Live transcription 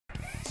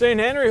St.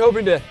 Henry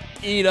hoping to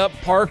eat up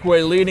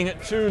Parkway, leading it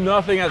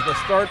 2-0 at the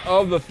start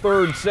of the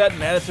third set.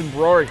 Madison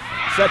Brewery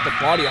set to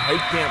Claudia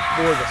Heitkamp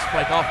for the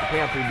spike off the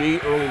Panther D.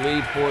 Early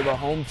lead for the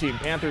home team.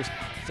 Panthers,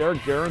 Sarah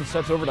Guerin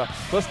sets over to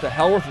Krista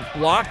Hellworth with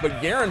block,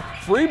 but Guerin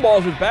free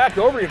balls it back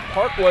over to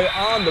Parkway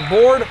on the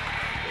board.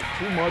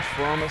 Too much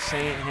from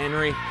St.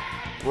 Henry.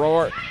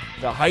 Brewer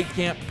to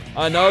Heitkamp.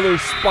 Another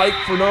spike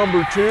for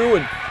number 2,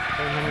 and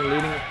St. Henry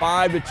leading it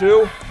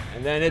 5-2.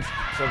 And then it's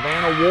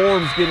Savannah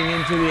Worms getting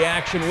into the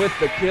action with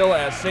the kill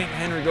as St.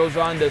 Henry goes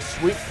on to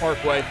sweep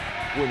Parkway,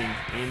 winning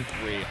in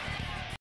 3.